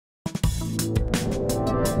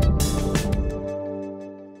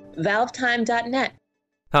ValveTime.net.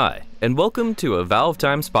 Hi, and welcome to a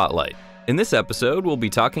ValveTime Spotlight. In this episode, we'll be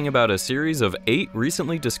talking about a series of 8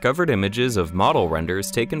 recently discovered images of model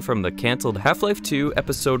renders taken from the cancelled Half-Life 2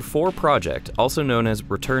 Episode 4 project, also known as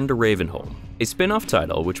Return to Ravenholm, a spin-off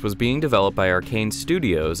title which was being developed by Arkane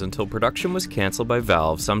Studios until production was cancelled by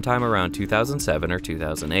Valve sometime around 2007 or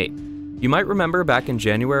 2008. You might remember back in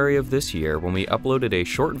January of this year when we uploaded a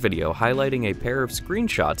short video highlighting a pair of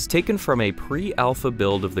screenshots taken from a pre-alpha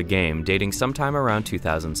build of the game dating sometime around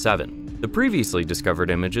 2007. The previously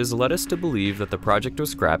discovered images led us to believe that the project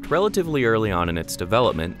was scrapped relatively early on in its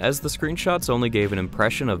development, as the screenshots only gave an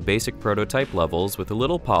impression of basic prototype levels with a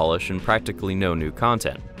little polish and practically no new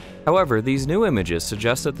content. However, these new images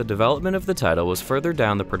suggest that the development of the title was further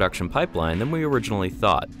down the production pipeline than we originally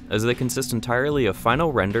thought, as they consist entirely of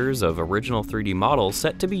final renders of original 3D models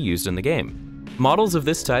set to be used in the game. Models of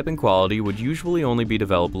this type and quality would usually only be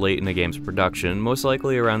developed late in the game's production, most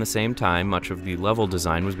likely around the same time much of the level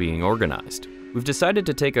design was being organized. We've decided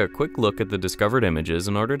to take a quick look at the discovered images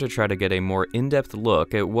in order to try to get a more in-depth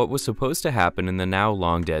look at what was supposed to happen in the now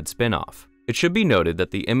long-dead spin-off. It should be noted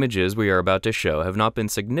that the images we are about to show have not been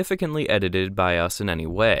significantly edited by us in any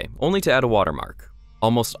way, only to add a watermark.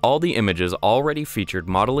 Almost all the images already featured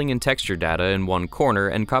modeling and texture data in one corner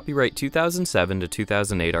and copyright 2007 to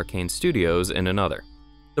 2008 Arkane Studios in another.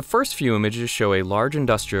 The first few images show a large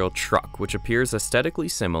industrial truck which appears aesthetically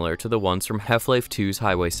similar to the ones from Half-Life 2's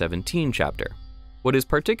Highway 17 chapter. What is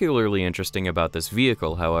particularly interesting about this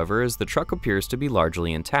vehicle, however, is the truck appears to be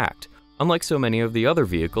largely intact, unlike so many of the other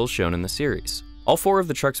vehicles shown in the series. All 4 of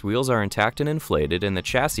the truck's wheels are intact and inflated, and the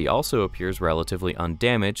chassis also appears relatively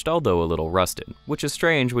undamaged, although a little rusted, which is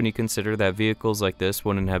strange when you consider that vehicles like this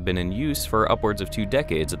wouldn't have been in use for upwards of 2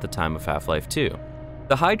 decades at the time of Half-Life 2.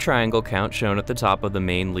 The high triangle count shown at the top of the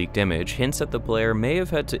main leaked image hints that the player may have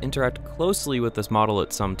had to interact closely with this model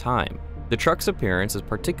at some time. The truck's appearance is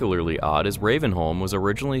particularly odd, as Ravenholm was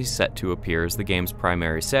originally set to appear as the game's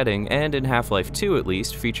primary setting, and in Half-Life 2 at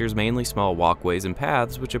least, features mainly small walkways and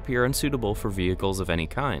paths which appear unsuitable for vehicles of any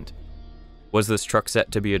kind. Was this truck set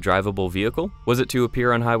to be a drivable vehicle? Was it to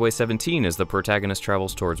appear on Highway 17 as the protagonist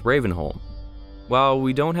travels towards Ravenholm? While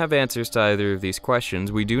we don't have answers to either of these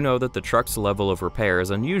questions, we do know that the truck's level of repair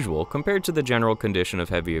is unusual compared to the general condition of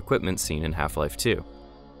heavy equipment seen in Half-Life 2.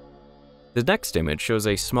 The next image shows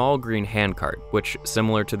a small green handcart, which,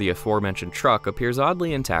 similar to the aforementioned truck, appears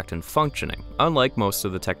oddly intact and functioning, unlike most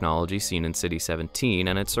of the technology seen in City 17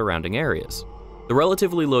 and its surrounding areas. The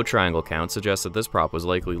relatively low triangle count suggests that this prop was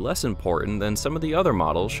likely less important than some of the other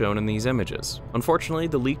models shown in these images. Unfortunately,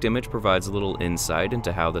 the leaked image provides little insight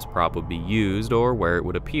into how this prop would be used or where it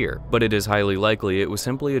would appear, but it is highly likely it was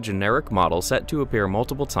simply a generic model set to appear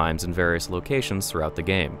multiple times in various locations throughout the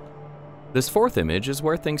game. This fourth image is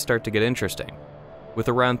where things start to get interesting. With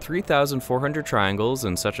around 3,400 triangles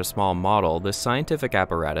in such a small model, this scientific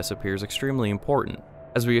apparatus appears extremely important,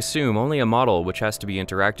 as we assume only a model which has to be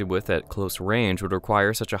interacted with at close range would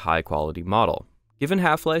require such a high-quality model. Given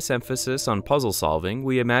Half-Life's emphasis on puzzle solving,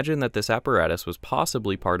 we imagine that this apparatus was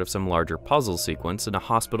possibly part of some larger puzzle sequence in a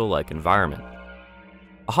hospital-like environment.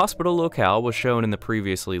 A hospital locale was shown in the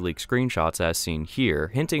previously leaked screenshots as seen here,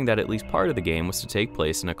 hinting that at least part of the game was to take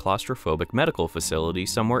place in a claustrophobic medical facility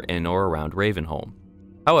somewhere in or around Ravenholm.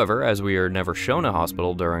 However, as we are never shown a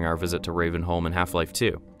hospital during our visit to Ravenholm in Half-Life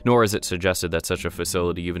 2, nor is it suggested that such a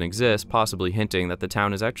facility even exists, possibly hinting that the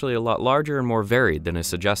town is actually a lot larger and more varied than is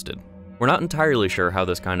suggested. We're not entirely sure how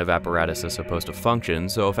this kind of apparatus is supposed to function,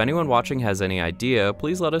 so if anyone watching has any idea,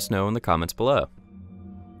 please let us know in the comments below.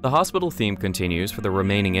 The hospital theme continues for the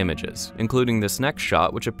remaining images, including this next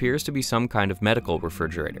shot which appears to be some kind of medical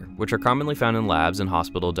refrigerator, which are commonly found in labs and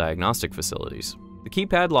hospital diagnostic facilities. The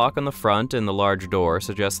keypad lock on the front and the large door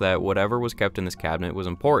suggests that whatever was kept in this cabinet was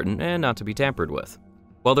important and not to be tampered with.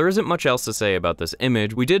 While there isn't much else to say about this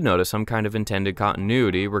image, we did notice some kind of intended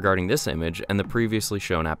continuity regarding this image and the previously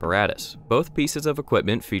shown apparatus. Both pieces of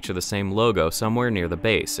equipment feature the same logo somewhere near the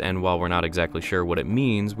base, and while we're not exactly sure what it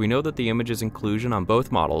means, we know that the image's inclusion on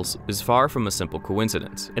both models is far from a simple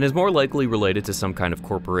coincidence, and is more likely related to some kind of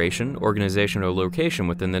corporation, organization, or location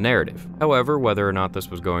within the narrative. However, whether or not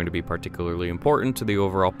this was going to be particularly important to the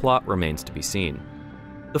overall plot remains to be seen.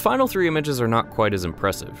 The final 3 images are not quite as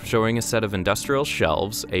impressive, showing a set of industrial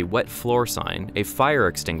shelves, a wet floor sign, a fire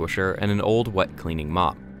extinguisher, and an old wet cleaning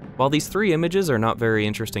mop. While these 3 images are not very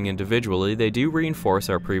interesting individually, they do reinforce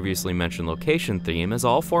our previously mentioned location theme, as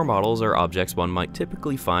all 4 models are objects one might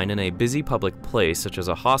typically find in a busy public place such as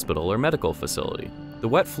a hospital or medical facility. The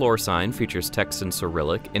wet floor sign features text in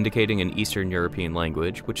Cyrillic, indicating an Eastern European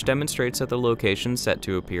language, which demonstrates that the locations set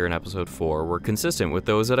to appear in Episode 4 were consistent with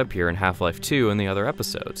those that appear in Half-Life 2 and the other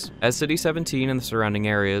episodes, as City 17 and the surrounding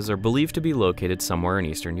areas are believed to be located somewhere in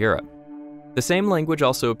Eastern Europe. The same language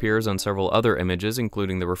also appears on several other images,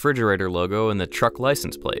 including the refrigerator logo and the truck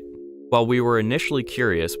license plate. While we were initially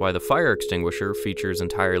curious why the fire extinguisher features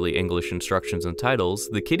entirely English instructions and titles,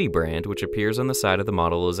 the Kitty brand, which appears on the side of the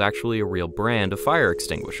model, is actually a real brand of fire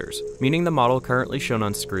extinguishers, meaning the model currently shown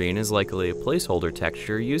on screen is likely a placeholder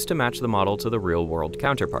texture used to match the model to the real-world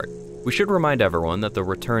counterpart. We should remind everyone that the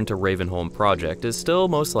Return to Ravenholm project is still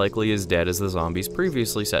most likely as dead as the zombies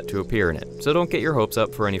previously set to appear in it, so don't get your hopes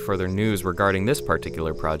up for any further news regarding this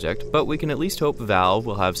particular project, but we can at least hope Valve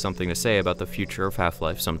will have something to say about the future of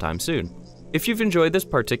Half-Life sometime soon. If you've enjoyed this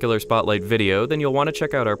particular Spotlight video, then you'll want to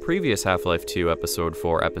check out our previous Half-Life 2 Episode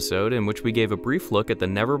 4 episode, in which we gave a brief look at the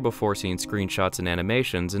never-before-seen screenshots and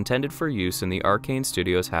animations intended for use in the Arkane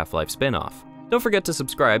Studios Half-Life spinoff. Don't forget to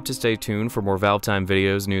subscribe to stay tuned for more ValveTime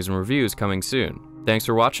videos, news, and reviews coming soon. Thanks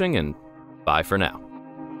for watching, and bye for now.